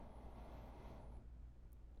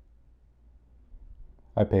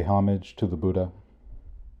I pay homage to the Buddha.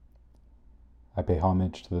 I pay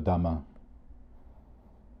homage to the Dhamma.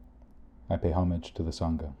 I pay homage to the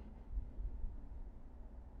Sangha.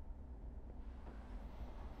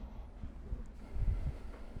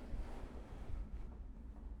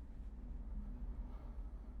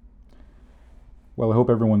 Well, I hope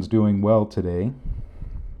everyone's doing well today.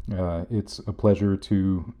 It's a pleasure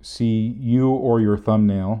to see you or your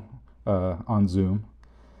thumbnail on Zoom.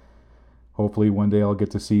 Hopefully one day I'll get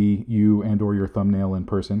to see you and or your thumbnail in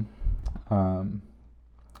person.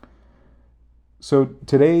 So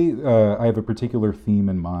today I have a particular theme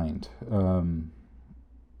in mind.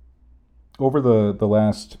 Over the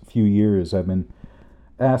last few years, I've been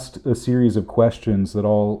asked a series of questions that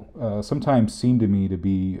all sometimes seem to me to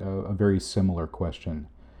be a very similar question,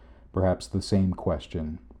 perhaps the same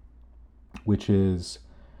question, which is,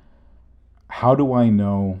 how do I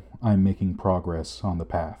know I'm making progress on the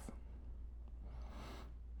path?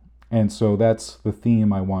 And so that's the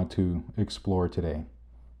theme I want to explore today.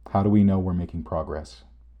 How do we know we're making progress?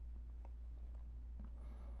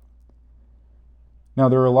 Now,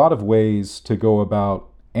 there are a lot of ways to go about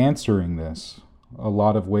answering this, a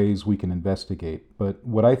lot of ways we can investigate, but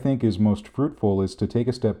what I think is most fruitful is to take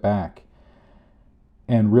a step back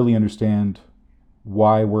and really understand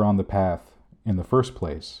why we're on the path in the first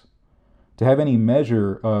place. To have any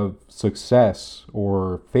measure of success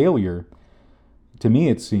or failure, to me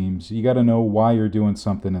it seems, you got to know why you're doing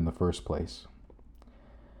something in the first place.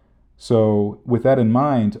 So with that in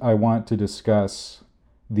mind, I want to discuss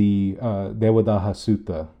the Devadaha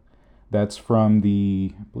Sutta. That's from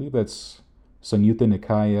I believe that's Samyutta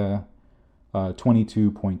Nikaya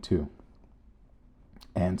 22.2.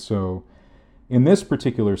 And so in this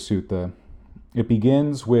particular sutta, it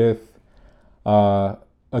begins with a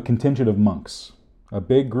contingent of monks, a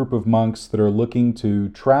big group of monks that are looking to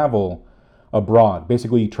travel abroad,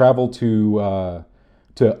 basically travel to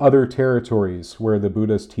other territories where the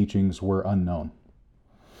Buddha's teachings were unknown.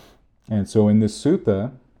 And so in this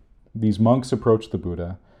sutta, these monks approach the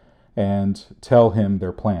Buddha and tell him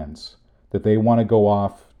their plans, that they want to go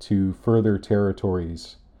off to further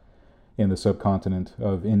territories in the subcontinent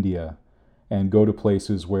of India and go to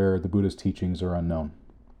places where the Buddha's teachings are unknown.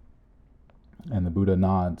 And the Buddha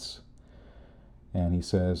nods and he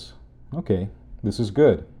says, okay, this is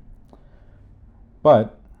good.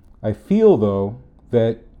 But I feel, though,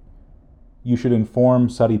 that you should inform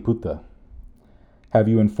Sariputta. Have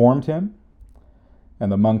you informed him?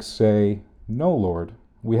 And the monks say, no, Lord,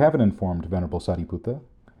 we haven't informed Venerable Sariputta.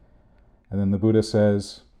 And then the Buddha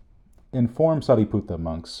says, inform Sariputta,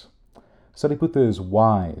 monks. Sariputta is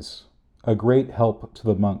wise, a great help to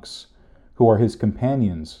the monks who are his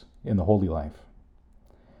companions in the holy life.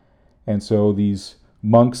 And so these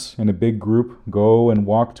monks in a big group go and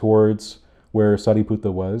walk towards where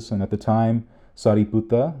Sariputta was. And at the time,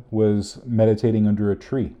 Sariputta was meditating under a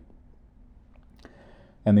tree.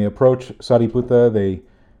 And they approach Sariputta, they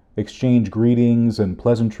exchange greetings and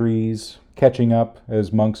pleasantries, catching up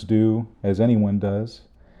as monks do, as anyone does.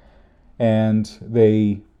 And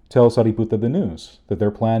they tell Sariputta the news, that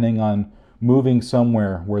they're planning on moving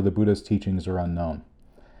somewhere where the Buddha's teachings are unknown.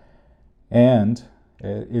 And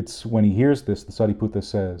it's when he hears this, the Sariputta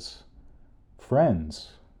says,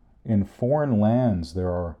 friends, in foreign lands there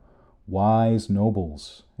are wise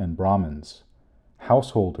nobles and Brahmins,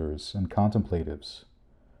 householders and contemplatives.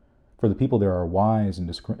 For the people there are wise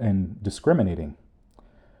and discriminating,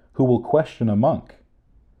 who will question a monk.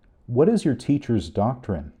 What is your teacher's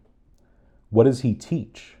doctrine? What does he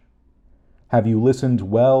teach? Have you listened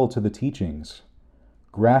well to the teachings,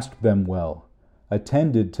 grasped them well,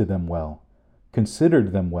 attended to them well,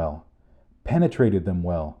 considered them well, penetrated them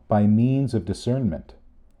well by means of discernment,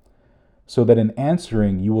 so that in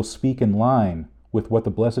answering you will speak in line with what the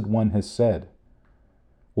Blessed One has said,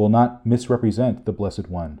 will not misrepresent the Blessed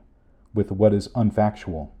One with what is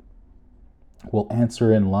unfactual, will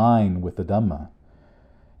answer in line with the Dhamma,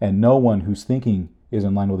 and no one whose thinking is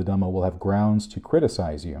in line with the Dhamma will have grounds to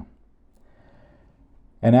criticize you.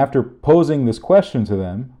 And after posing this question to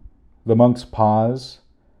them, the monks pause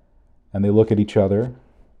and they look at each other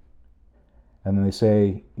and then they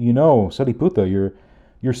say, you know, Sariputta,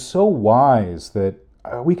 you're so wise that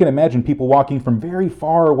we can imagine people walking from very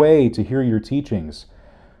far away to hear your teachings.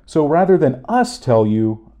 So rather than us tell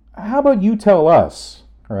you, how about you tell us,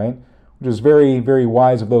 right? Which is very, very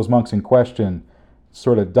wise of those monks in question,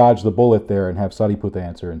 sort of dodge the bullet there and have Sariputta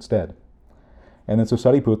answer instead. And then so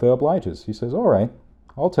Sariputta obliges. He says, all right,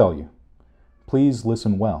 I'll tell you. Please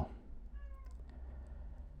listen well.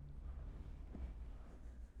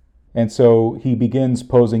 And so he begins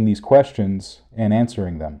posing these questions and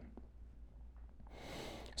answering them.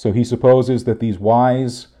 So he supposes that these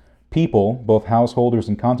wise people, both householders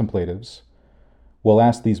and contemplatives, will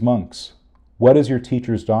ask these monks, "What is your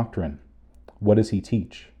teacher's doctrine? What does he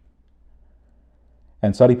teach?"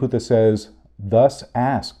 And Sariputta says, "Thus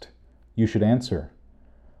asked, you should answer.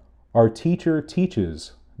 Our teacher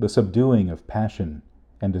teaches the subduing of passion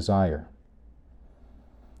and desire."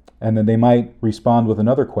 And then they might respond with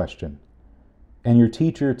another question. "And your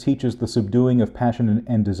teacher teaches the subduing of passion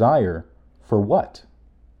and desire for what?"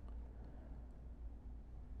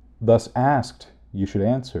 Thus asked, you should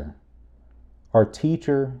answer. Our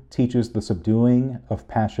teacher teaches the subduing of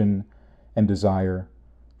passion and desire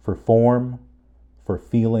for form, for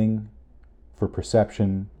feeling, for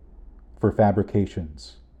perception, for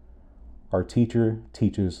fabrications. Our teacher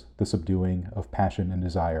teaches the subduing of passion and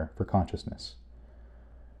desire for consciousness.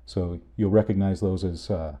 So you'll recognize those as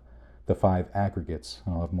the 5 aggregates.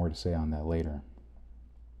 I'll have more to say on that later.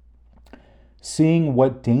 Seeing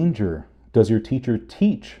what danger does your teacher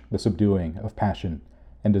teach the subduing of passion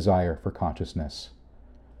and desire for consciousness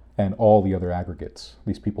and all the other aggregates,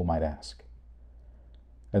 these people might ask.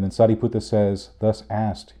 And then Sariputta says, "Thus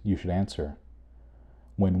asked, you should answer.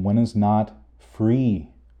 When one is not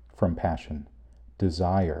free from passion,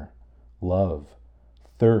 desire, love,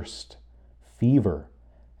 thirst, fever,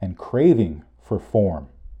 and craving for form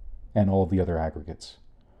and all the other aggregates,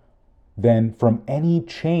 then from any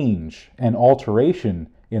change and alteration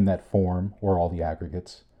in that form or all the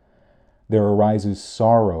aggregates, there arises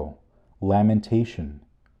sorrow, lamentation,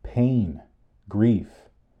 pain, grief,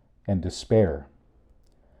 and despair.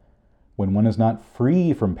 When one is not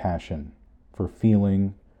free from passion, for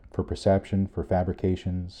feeling, for perception, for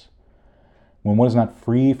fabrications, when one is not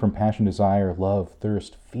free from passion, desire, love,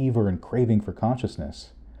 thirst, fever, and craving for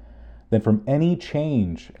consciousness, then from any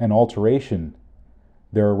change and alteration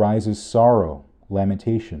there arises sorrow,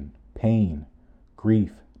 lamentation, pain,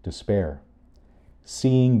 grief, despair.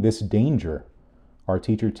 Seeing this danger, our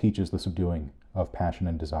teacher teaches the subduing of passion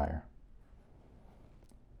and desire."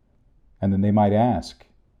 And then they might ask,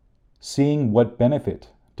 "Seeing what benefit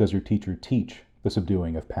does your teacher teach the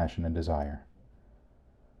subduing of passion and desire?"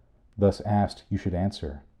 Thus asked, you should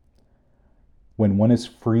answer. When one is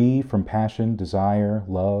free from passion, desire,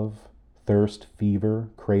 love, thirst, fever,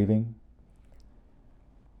 craving,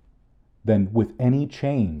 then with any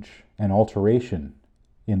change and alteration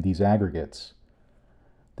in these aggregates,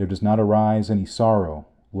 there does not arise any sorrow,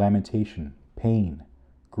 lamentation, pain,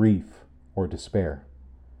 grief, or despair.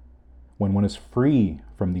 When one is free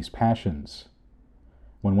from these passions,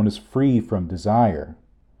 when one is free from desire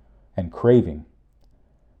and craving,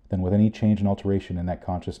 then with any change and alteration in that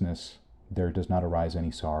consciousness, there does not arise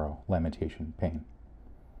any sorrow, lamentation, pain.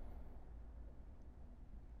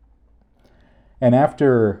 And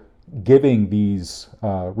after giving these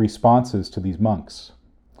responses to these monks,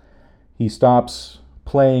 he stops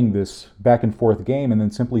playing this back and forth game and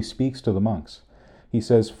then simply speaks to the monks. He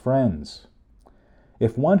says, "Friends,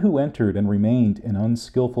 if one who entered and remained in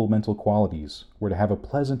unskillful mental qualities were to have a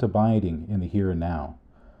pleasant abiding in the here and now,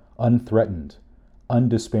 unthreatened,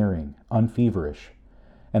 undespairing, unfeverish,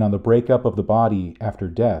 and on the breakup of the body after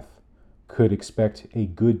death could expect a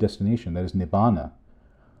good destination, that is Nibbana,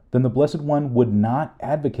 then the Blessed One would not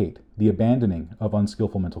advocate the abandoning of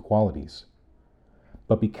unskillful mental qualities.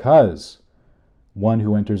 But because one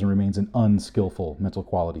who enters and remains in unskillful mental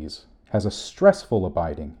qualities has a stressful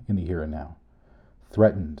abiding in the here and now,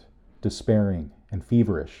 threatened, despairing, and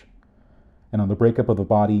feverish, and on the breakup of the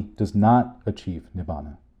body does not achieve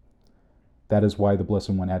Nibbana, that is why the Blessed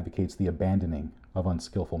One advocates the abandoning of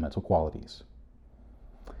unskillful mental qualities."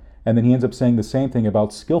 And then he ends up saying the same thing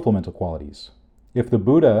about skillful mental qualities. If the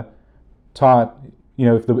Buddha taught,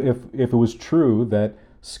 if it was true that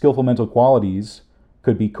skillful mental qualities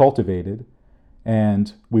could be cultivated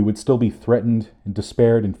and we would still be threatened and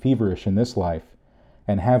despaired and feverish in this life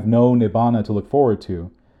and have no Nibbana to look forward to,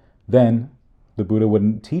 then the Buddha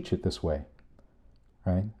wouldn't teach it this way,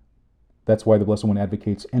 right? That's why the Blessed One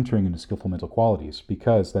advocates entering into skillful mental qualities,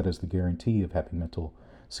 because that is the guarantee of having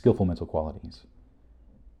skillful mental qualities.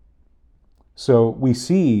 So we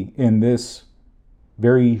see in this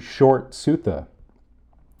very short sutta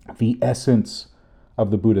the essence of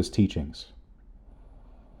the Buddha's teachings,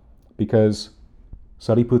 because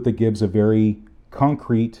Sariputta gives a very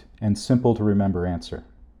concrete and simple to remember answer.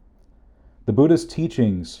 The Buddha's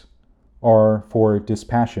teachings are for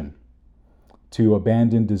dispassion, to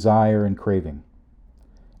abandon desire and craving.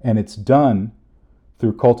 And it's done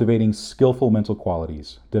through cultivating skillful mental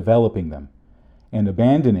qualities, developing them, and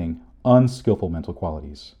abandoning unskillful mental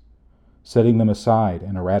qualities, setting them aside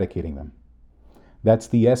and eradicating them. That's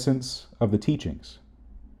the essence of the teachings.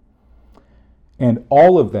 And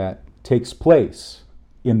all of that takes place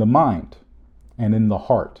in the mind and in the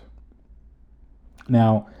heart.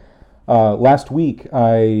 Now, last week,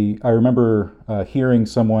 I remember hearing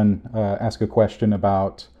someone ask a question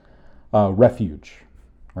about refuge,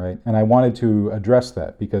 right? And I wanted to address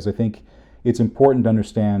that because I think it's important to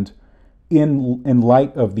understand, in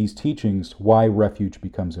light of these teachings, why refuge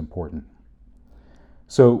becomes important.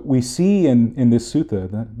 So we see in this sutta,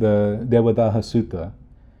 the Devadaha Sutta,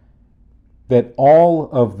 that all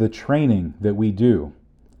of the training that we do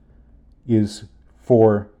is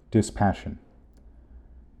for dispassion,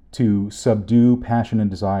 to subdue passion and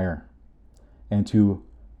desire, and to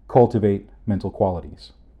cultivate mental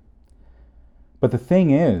qualities. But the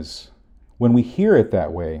thing is, when we hear it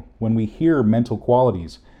that way, when we hear mental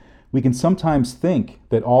qualities, we can sometimes think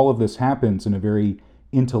that all of this happens in a very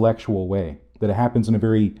intellectual way, that it happens in a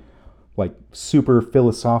very super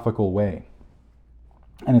philosophical way.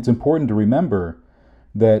 And it's important to remember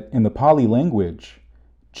that in the Pali language,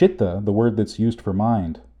 chitta, the word that's used for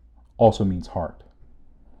mind, also means heart.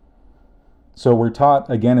 So we're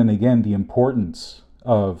taught again and again the importance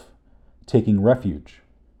of taking refuge.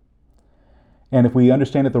 And if we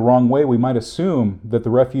understand it the wrong way, we might assume that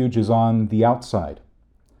the refuge is on the outside,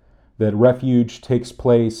 that refuge takes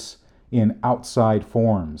place in outside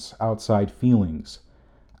forms, outside feelings,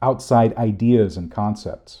 outside ideas and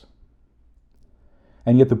concepts.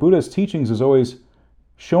 And yet the Buddha's teachings is always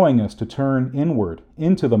showing us to turn inward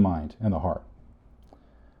into the mind and the heart.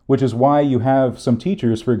 Which is why you have some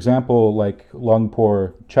teachers, for example, like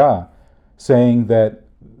Longpo Cha, saying that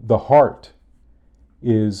the heart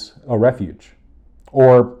is a refuge,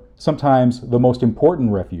 or sometimes the most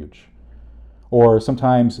important refuge, or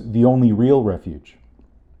sometimes the only real refuge.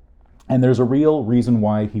 And there's a real reason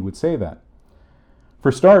why he would say that.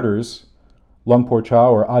 For starters, Longpo Cha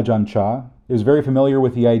or Ajahn Chah is very familiar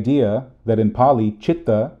with the idea that in Pali,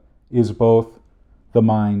 chitta is both the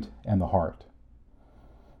mind and the heart.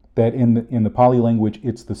 That in the Pali language,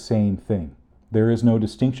 it's the same thing. There is no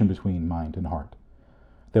distinction between mind and heart.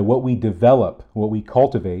 That what we develop, what we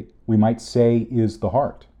cultivate, we might say is the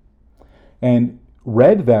heart. And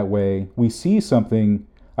read that way, we see something,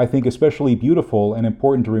 I think, especially beautiful and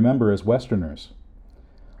important to remember as Westerners.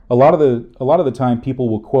 A lot of the time, people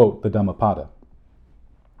will quote the Dhammapada,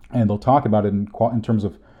 and they'll talk about it in terms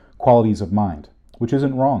of qualities of mind, which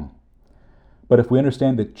isn't wrong. But if we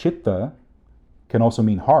understand that chitta can also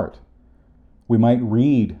mean heart, we might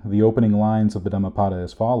read the opening lines of the Dhammapada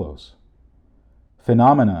as follows.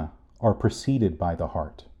 Phenomena are preceded by the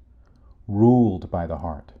heart, ruled by the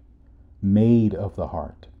heart, made of the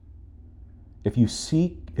heart. If you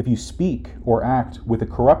speak or act with a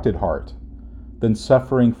corrupted heart, then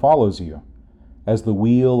suffering follows you, as the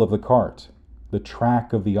wheel of the cart, the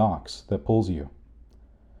track of the ox that pulls you.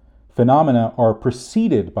 Phenomena are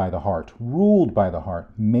preceded by the heart, ruled by the heart,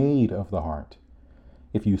 made of the heart.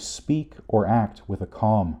 If you speak or act with a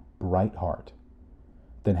calm, bright heart,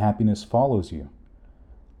 then happiness follows you,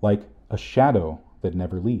 like a shadow that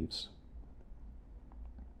never leaves.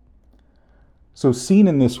 So seen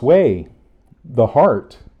in this way, the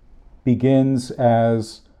heart begins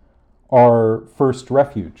as our first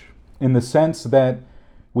refuge, in the sense that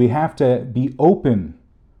we have to be open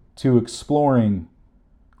to exploring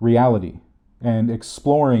reality and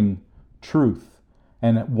exploring truth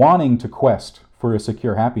and wanting to quest for a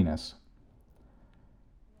secure happiness.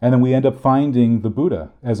 And then we end up finding the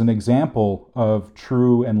Buddha as an example of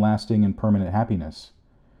true and lasting and permanent happiness.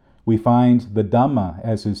 We find the Dhamma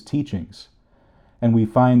as his teachings, and we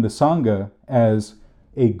find the Sangha as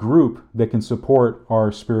a group that can support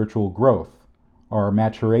our spiritual growth, our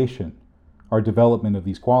maturation, our development of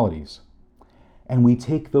these qualities. And we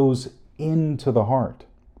take those into the heart.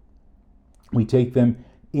 We take them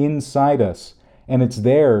inside us, and it's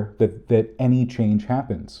there that any change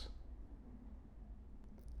happens.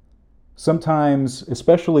 Sometimes,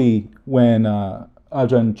 especially when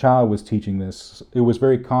Ajahn Chah was teaching this, it was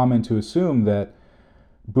very common to assume that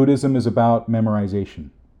Buddhism is about memorization.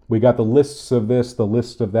 We got the lists of this, the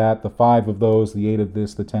list of that, the 5 of those, the 8 of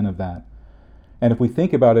this, the 10 of that. And if we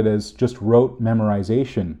think about it as just rote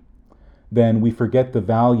memorization, then we forget the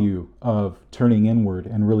value of turning inward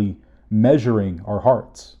and really measuring our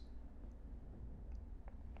hearts.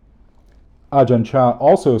 Ajahn Chah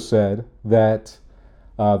also said that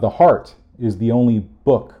the heart is the only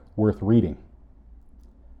book worth reading.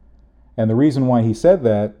 And the reason why he said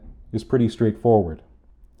that is pretty straightforward.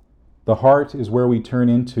 The heart is where we turn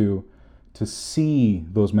into to see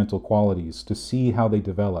those mental qualities, to see how they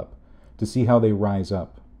develop, to see how they rise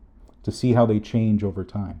up, to see how they change over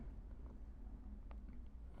time.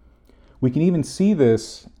 We can even see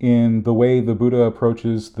this in the way the Buddha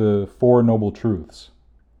approaches the Four Noble Truths.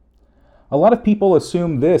 A lot of people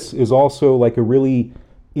assume this is also like a really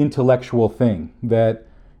intellectual thing, that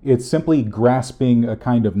it's simply grasping a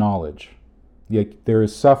kind of knowledge. Yet there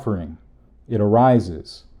is suffering, it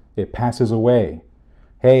arises, it passes away.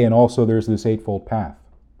 Hey, and also there's this Eightfold Path.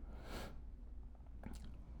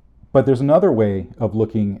 But there's another way of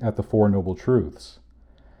looking at the Four Noble Truths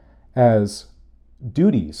as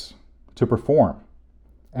duties to perform,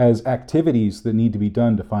 as activities that need to be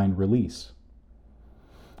done to find release.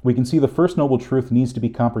 We can see the first noble truth needs to be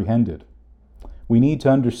comprehended. We need to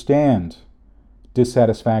understand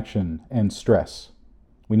dissatisfaction and stress.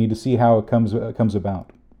 We need to see how it comes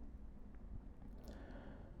about.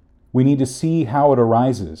 We need to see how it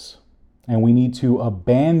arises, and we need to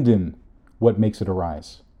abandon what makes it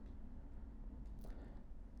arise.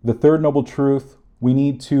 The third noble truth, we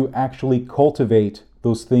need to actually cultivate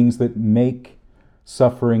those things that make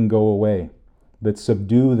suffering go away, that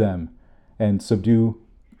subdue them and subdue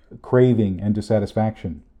craving and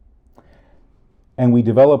dissatisfaction. And we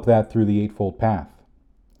develop that through the Eightfold Path.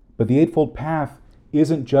 But the Eightfold Path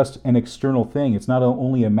isn't just an external thing. It's not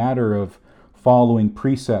only a matter of following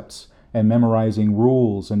precepts and memorizing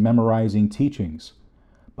rules and memorizing teachings,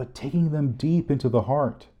 but taking them deep into the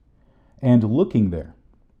heart and looking there.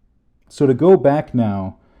 So to go back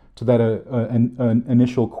now to that an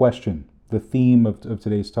initial question, the theme of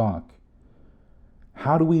today's talk,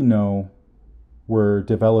 how do we know we're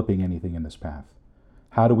developing anything in this path?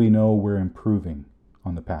 How do we know we're improving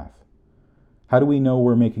on the path? How do we know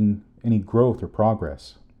we're making any growth or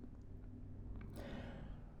progress?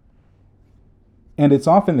 And it's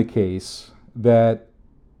often the case that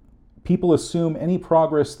people assume any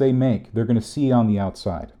progress they make, they're going to see on the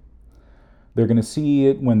outside. They're going to see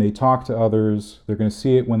it when they talk to others. They're going to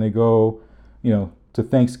see it when they go, to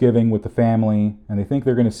Thanksgiving with the family, and they think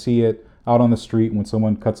they're going to see it out on the street when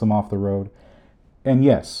someone cuts them off the road. And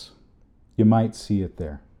yes, you might see it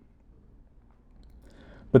there.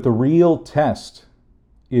 But the real test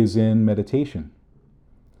is in meditation.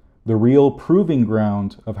 The real proving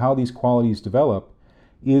ground of how these qualities develop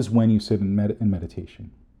is when you sit in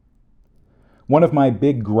meditation. One of my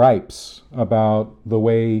big gripes about the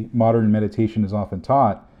way modern meditation is often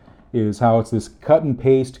taught is how it's this cut and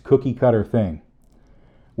paste cookie cutter thing.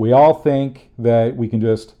 We all think that we can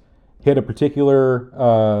just hit a particular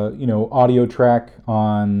audio track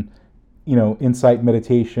on Insight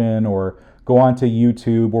Meditation, or go onto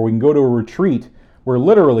YouTube, or we can go to a retreat where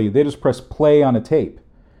literally they just press play on a tape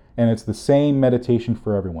and it's the same meditation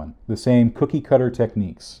for everyone, the same cookie cutter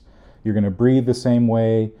techniques. You're going to breathe the same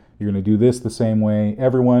way, you're going to do this the same way,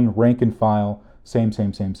 everyone, rank and file, same.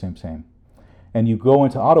 And you go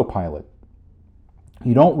into autopilot.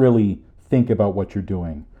 You don't really think about what you're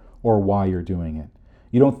doing or why you're doing it.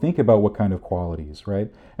 You don't think about what kind of qualities,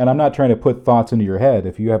 right? And I'm not trying to put thoughts into your head.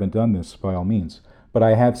 If you haven't done this, by all means. But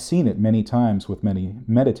I have seen it many times with many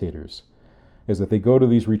meditators, is that they go to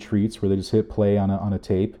these retreats where they just hit play on a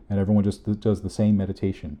tape and everyone just does the same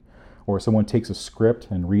meditation. Or someone takes a script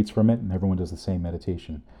and reads from it and everyone does the same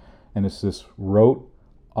meditation. And it's this rote,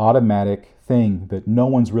 automatic thing that no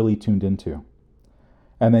one's really tuned into.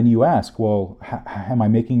 And then you ask, well, am I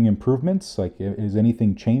making improvements? Like, is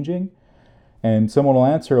anything changing? And someone will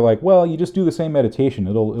answer like, well, you just do the same meditation.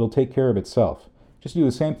 It'll take care of itself. Just do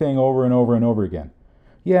the same thing over and over and over again.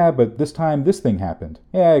 Yeah, but this time this thing happened.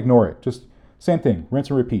 Yeah, ignore it. Just same thing.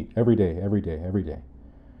 Rinse and repeat every day. And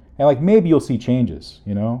like maybe you'll see changes,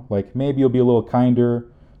 like maybe you'll be a little kinder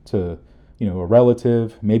to, a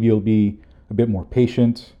relative. Maybe you'll be a bit more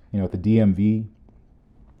patient, at the DMV.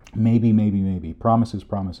 Maybe. Promises.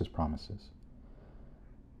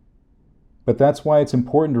 But that's why it's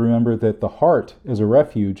important to remember that the heart as a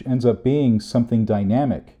refuge ends up being something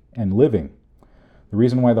dynamic and living. The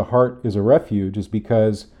reason why the heart is a refuge is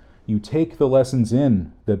because you take the lessons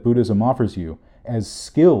in that Buddhism offers you as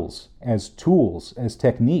skills, as tools, as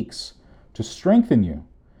techniques to strengthen you,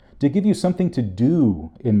 to give you something to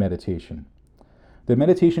do in meditation. That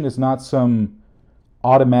meditation is not some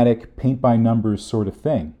automatic paint-by-numbers sort of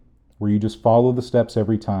thing, where you just follow the steps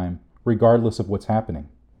every time, regardless of what's happening.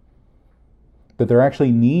 That there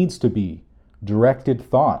actually needs to be directed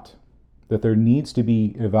thought, that there needs to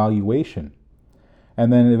be evaluation.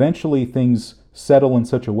 And then eventually things settle in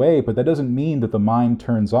such a way, but that doesn't mean that the mind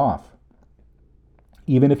turns off.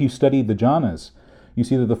 Even if you study the jhanas, you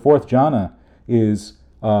see that the fourth jhana is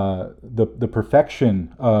the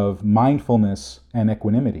perfection of mindfulness and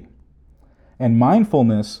equanimity. And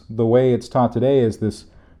mindfulness, the way it's taught today, is this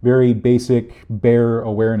very basic, bare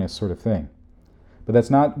awareness sort of thing. But that's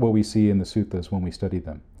not what we see in the suttas when we study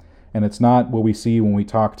them. And it's not what we see when we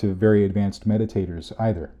talk to very advanced meditators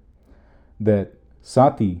either. That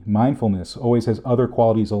sati, mindfulness, always has other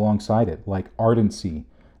qualities alongside it, like ardency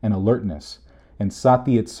and alertness. And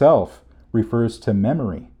sati itself refers to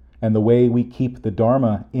memory and the way we keep the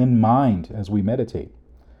Dharma in mind as we meditate.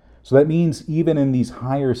 So that means even in these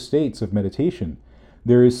higher states of meditation,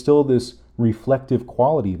 there is still this reflective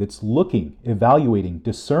quality that's looking, evaluating,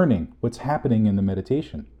 discerning what's happening in the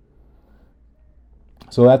meditation.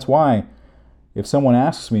 So that's why if someone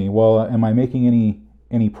asks me, well, am I making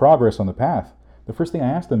any progress on the path? The first thing I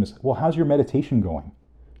ask them is, well, how's your meditation going?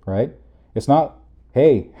 Right? It's not,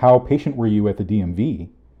 hey, how patient were you at the DMV?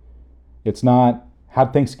 It's not,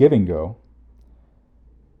 how'd Thanksgiving go?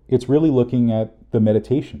 It's really looking at the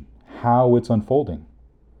meditation, how it's unfolding,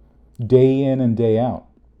 day in and day out.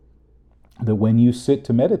 That when you sit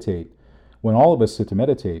to meditate, when all of us sit to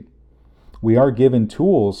meditate, we are given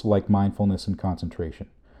tools like mindfulness and concentration.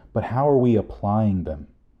 But how are we applying them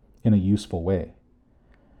in a useful way?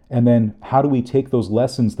 And then how do we take those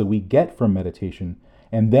lessons that we get from meditation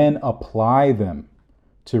and then apply them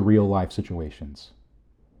to real life situations?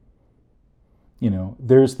 You know,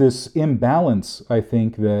 there's this imbalance, I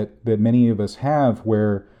think, that many of us have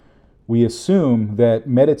where we assume that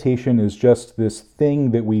meditation is just this thing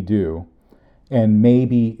that we do and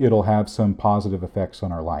maybe it'll have some positive effects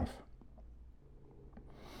on our life.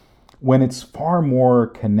 When it's far more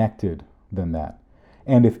connected than that.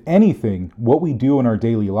 And if anything, what we do in our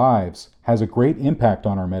daily lives has a great impact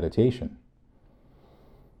on our meditation.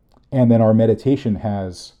 And then our meditation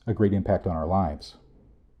has a great impact on our lives.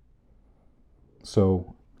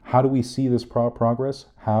 So how do we see this progress?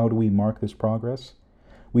 How do we mark this progress?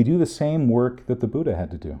 We do the same work that the Buddha had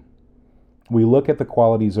to do. We look at the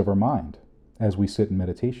qualities of our mind as we sit in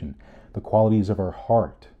meditation, the qualities of our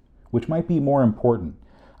heart, which might be more important.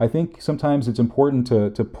 I think sometimes it's important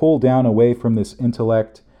to pull down away from this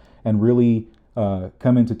intellect and really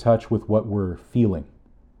come into touch with what we're feeling,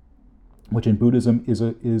 which in Buddhism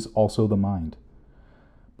is also the mind.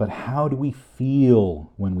 But how do we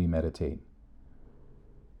feel when we meditate?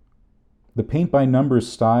 The paint by numbers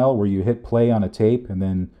style where you hit play on a tape and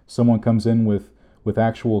then someone comes in with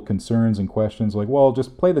actual concerns and questions like, well,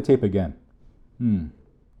 just play the tape again.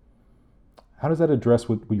 How does that address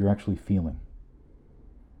what you're actually feeling?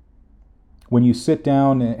 When you sit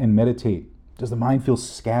down and meditate, does the mind feel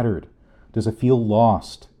scattered? Does it feel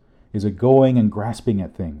lost? Is it going and grasping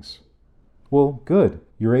at things? Well, good.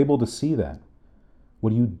 You're able to see that. What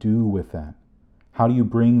do you do with that? How do you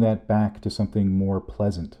bring that back to something more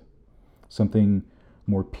pleasant, something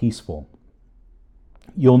more peaceful?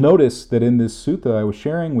 You'll notice that in this sutta I was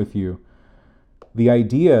sharing with you, the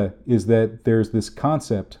idea is that there's this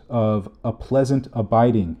concept of a pleasant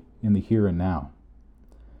abiding in the here and now.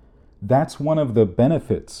 That's one of the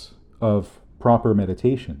benefits of proper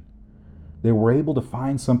meditation. That we're able to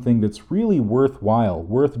find something that's really worthwhile,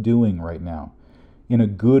 worth doing right now, in a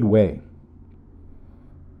good way.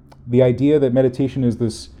 The idea that meditation is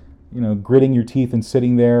this, gritting your teeth and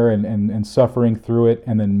sitting there and suffering through it,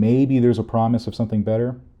 and then maybe there's a promise of something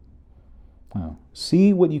better. No.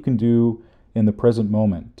 See what you can do in the present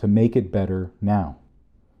moment to make it better now.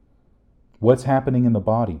 What's happening in the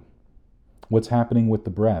body? What's happening with the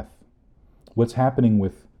breath? What's happening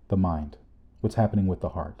with the mind? What's happening with the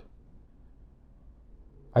heart?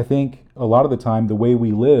 I think a lot of the time the way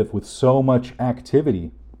we live with so much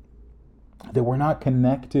activity that we're not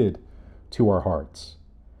connected to our hearts.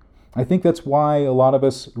 I think that's why a lot of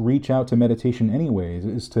us reach out to meditation anyways,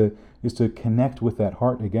 is to connect with that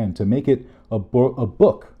heart again, to make it a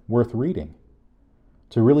book worth reading,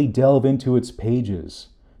 to really delve into its pages,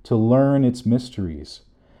 to learn its mysteries,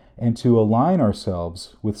 and to align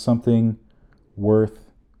ourselves with something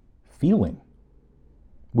worth feeling.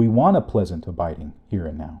 We want a pleasant abiding here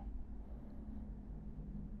and now.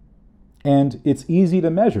 And it's easy to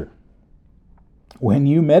measure. When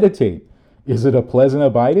you meditate, is it a pleasant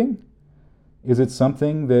abiding? Is it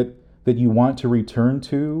something that you want to return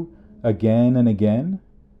to again and again?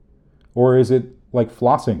 Or is it like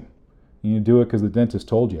flossing? You do it because the dentist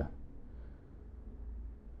told you.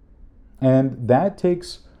 And that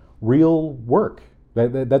takes real work.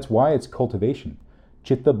 That's why it's cultivation.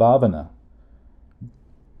 Chitta bhavana,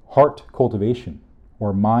 heart cultivation,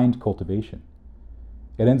 or mind cultivation.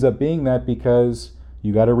 It ends up being that because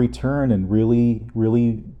you got to return and really,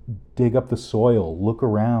 really dig up the soil, look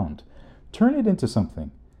around, turn it into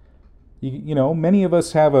something. Many of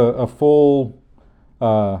us have a full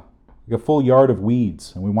yard of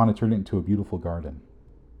weeds, and we want to turn it into a beautiful garden.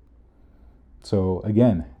 So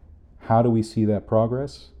again, how do we see that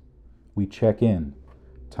progress? We check in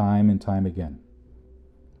time and time again.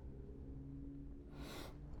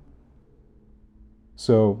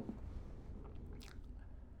 So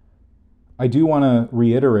I do want to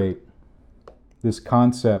reiterate this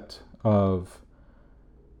concept of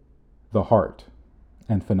the heart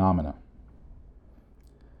and phenomena,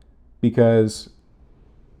 because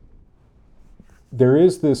there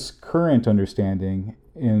is this current understanding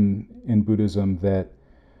in Buddhism that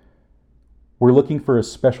we're looking for a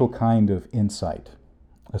special kind of insight,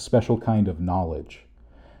 a special kind of knowledge,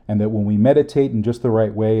 and that when we meditate in just the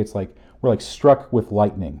right way, it's like we're like struck with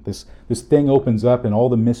lightning. This thing opens up and all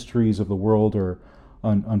the mysteries of the world are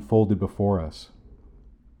unfolded before us.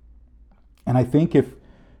 And I think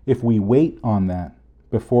if we wait on that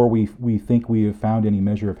before we think we have found any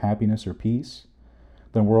measure of happiness or peace,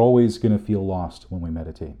 then we're always going to feel lost when we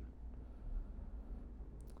meditate.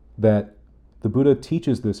 That the Buddha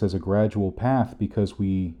teaches this as a gradual path because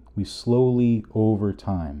we slowly, over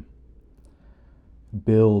time,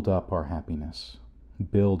 build up our happiness,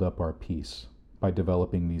 build up our peace by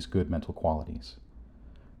developing these good mental qualities.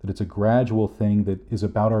 That it's a gradual thing that is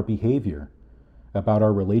about our behavior, about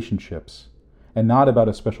our relationships, and not about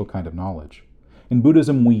a special kind of knowledge. In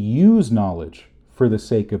Buddhism, we use knowledge for the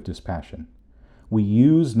sake of dispassion. We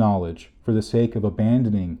use knowledge for the sake of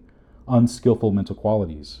abandoning unskillful mental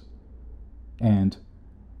qualities and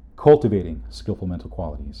cultivating skillful mental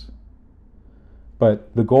qualities.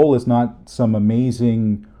 But the goal is not some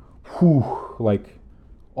amazing, like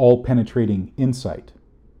all-penetrating insight.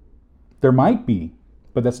 There might be,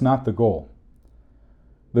 but that's not the goal.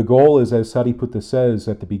 The goal is, as Sariputta says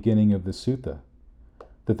at the beginning of the sutta,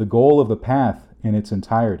 that the goal of the path in its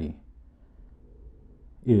entirety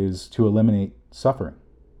is to eliminate suffering,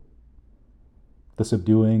 the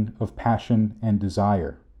subduing of passion and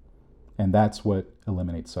desire, and that's what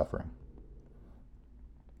eliminates suffering.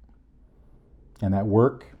 And that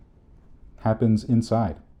work happens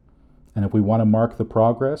inside. And if we want to mark the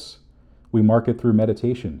progress, we mark it through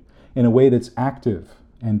meditation in a way that's active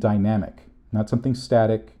and dynamic, not something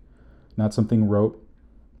static, not something rote,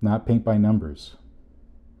 not paint by numbers.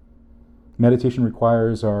 Meditation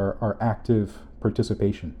requires our active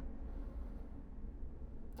participation.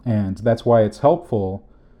 And that's why it's helpful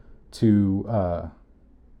to,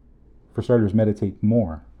 for starters, meditate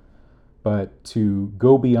more, but to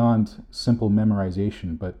go beyond simple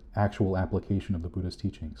memorization, but actual application of the Buddha's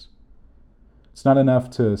teachings. It's not enough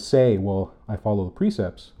to say, well, I follow the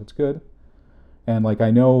precepts, that's good. And like, I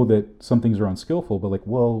know that some things are unskillful, but like,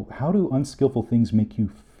 well, how do unskillful things make you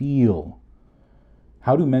feel?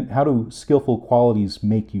 How do skillful qualities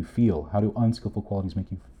make you feel? How do unskillful qualities make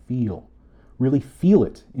you feel? Really feel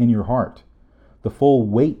it in your heart, the full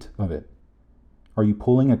weight of it. Are you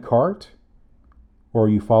pulling a cart, or are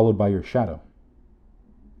you followed by your shadow?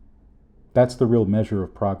 That's the real measure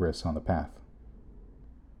of progress on the path.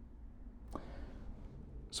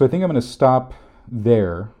 So I think I'm going to stop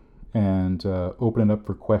there and open it up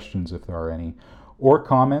for questions if there are any, or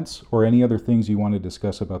comments, or any other things you want to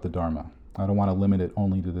discuss about the Dharma. I don't want to limit it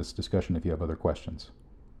only to this discussion if you have other questions.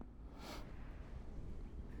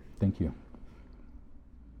 Thank you.